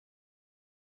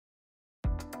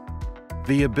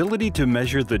The ability to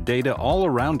measure the data all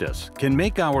around us can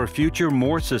make our future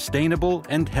more sustainable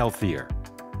and healthier.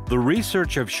 The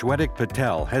research of Shwetak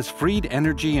Patel has freed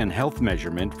energy and health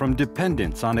measurement from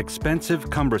dependence on expensive,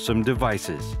 cumbersome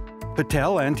devices.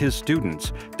 Patel and his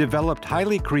students developed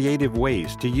highly creative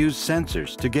ways to use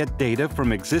sensors to get data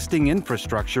from existing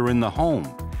infrastructure in the home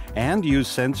and use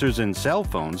sensors in cell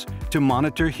phones to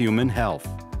monitor human health.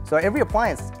 So every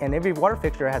appliance and every water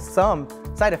fixture has some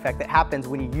side effect that happens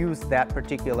when you use that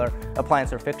particular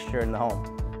appliance or fixture in the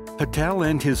home. Patel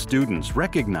and his students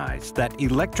recognized that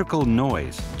electrical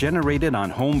noise generated on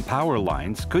home power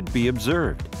lines could be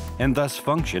observed and thus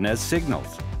function as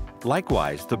signals.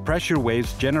 Likewise, the pressure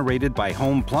waves generated by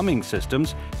home plumbing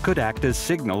systems could act as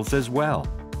signals as well.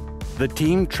 The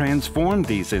team transformed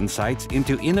these insights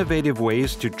into innovative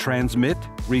ways to transmit,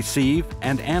 receive,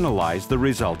 and analyze the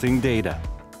resulting data.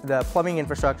 The plumbing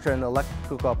infrastructure and the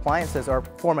electrical appliances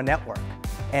form a network,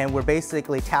 and we're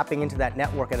basically tapping into that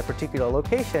network at a particular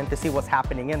location to see what's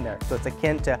happening in there. So it's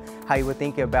akin to how you would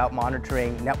think about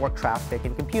monitoring network traffic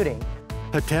and computing.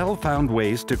 Patel found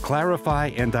ways to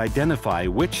clarify and identify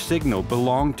which signal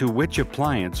belonged to which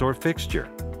appliance or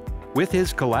fixture. With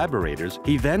his collaborators,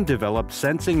 he then developed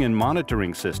sensing and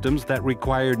monitoring systems that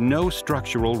required no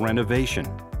structural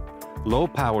renovation.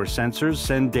 Low-power sensors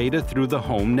send data through the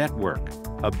home network.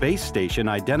 A base station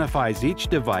identifies each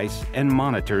device and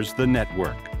monitors the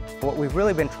network. What we've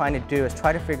really been trying to do is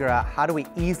try to figure out how do we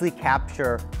easily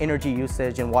capture energy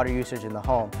usage and water usage in the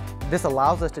home. This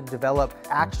allows us to develop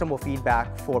actionable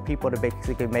feedback for people to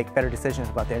basically make better decisions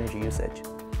about their energy usage.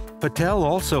 Patel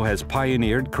also has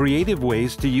pioneered creative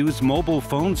ways to use mobile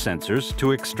phone sensors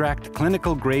to extract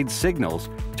clinical-grade signals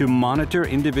to monitor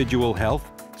individual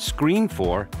health, screen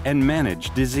for, and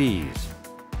manage disease.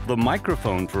 The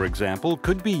microphone, for example,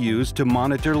 could be used to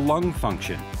monitor lung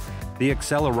function, the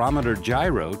accelerometer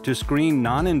gyro to screen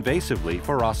non-invasively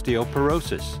for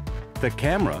osteoporosis, the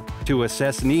camera to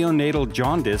assess neonatal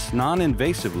jaundice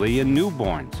non-invasively in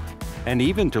newborns, and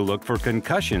even to look for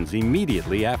concussions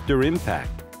immediately after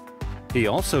impact. He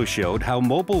also showed how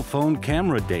mobile phone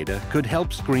camera data could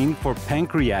help screen for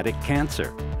pancreatic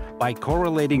cancer by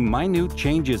correlating minute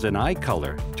changes in eye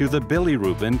color to the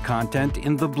bilirubin content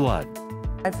in the blood.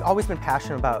 I've always been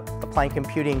passionate about applying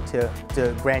computing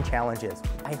to grand challenges.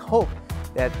 I hope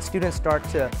that students start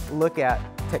to look at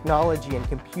technology and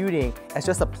computing as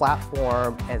just a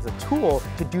platform, as a tool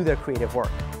to do their creative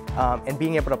work, and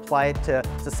being able to apply it to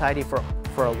society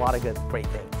for a lot of great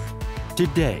things.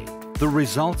 Today, the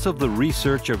results of the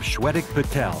research of Shwetak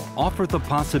Patel offer the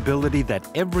possibility that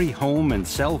every home and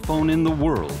cell phone in the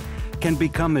world can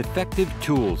become effective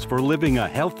tools for living a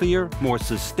healthier, more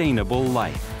sustainable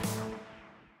life.